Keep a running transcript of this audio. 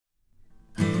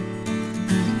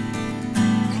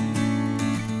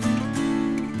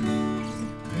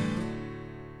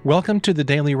Welcome to the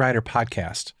Daily Writer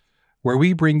Podcast, where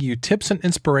we bring you tips and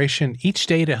inspiration each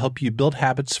day to help you build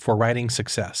habits for writing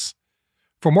success.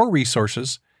 For more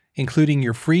resources, including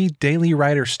your free Daily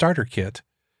Writer Starter Kit,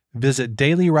 visit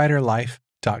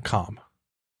dailywriterlife.com.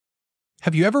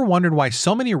 Have you ever wondered why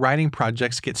so many writing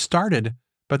projects get started,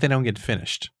 but they don't get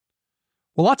finished?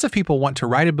 Well, lots of people want to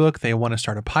write a book, they want to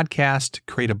start a podcast,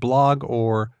 create a blog,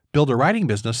 or build a writing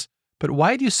business, but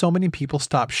why do so many people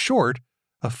stop short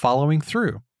of following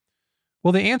through?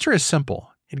 Well, the answer is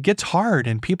simple. It gets hard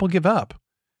and people give up.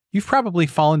 You've probably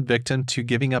fallen victim to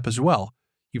giving up as well.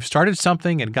 You've started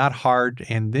something, it got hard,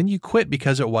 and then you quit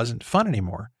because it wasn't fun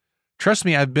anymore. Trust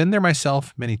me, I've been there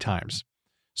myself many times.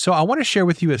 So I want to share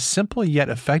with you a simple yet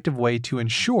effective way to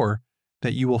ensure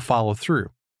that you will follow through.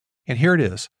 And here it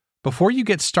is. Before you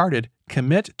get started,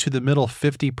 commit to the middle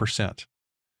 50%.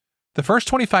 The first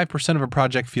 25% of a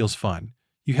project feels fun.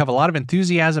 You have a lot of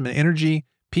enthusiasm and energy.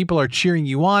 People are cheering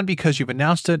you on because you've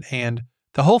announced it, and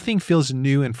the whole thing feels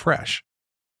new and fresh.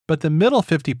 But the middle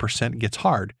 50% gets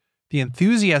hard. The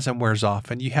enthusiasm wears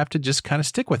off, and you have to just kind of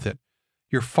stick with it.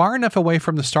 You're far enough away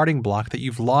from the starting block that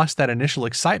you've lost that initial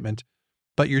excitement,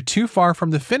 but you're too far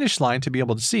from the finish line to be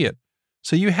able to see it.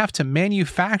 So you have to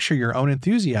manufacture your own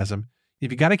enthusiasm.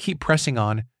 You've got to keep pressing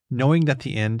on, knowing that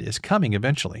the end is coming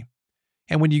eventually.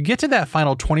 And when you get to that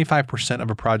final 25%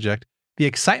 of a project, the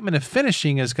excitement of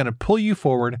finishing is going to pull you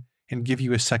forward and give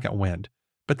you a second wind.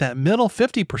 But that middle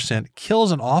 50%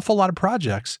 kills an awful lot of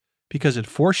projects because it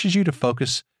forces you to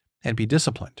focus and be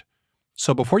disciplined.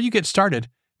 So before you get started,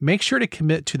 make sure to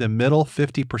commit to the middle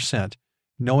 50%,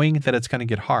 knowing that it's going to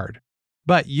get hard.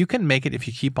 But you can make it if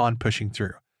you keep on pushing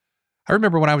through. I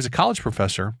remember when I was a college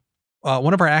professor,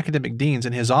 one of our academic deans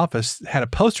in his office had a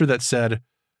poster that said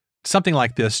something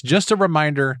like this: just a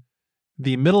reminder,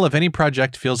 the middle of any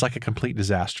project feels like a complete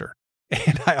disaster.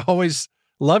 And I always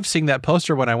loved seeing that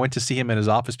poster when I went to see him in his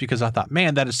office because I thought,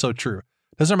 man, that is so true.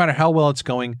 Doesn't matter how well it's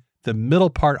going, the middle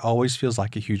part always feels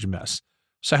like a huge mess.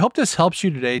 So I hope this helps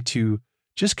you today to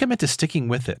just commit to sticking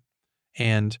with it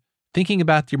and thinking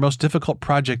about your most difficult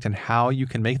project and how you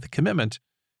can make the commitment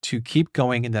to keep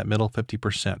going in that middle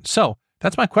 50%. So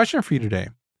that's my question for you today.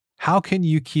 How can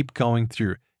you keep going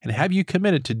through, and have you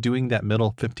committed to doing that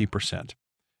middle 50%?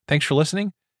 Thanks for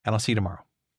listening, and I'll see you tomorrow.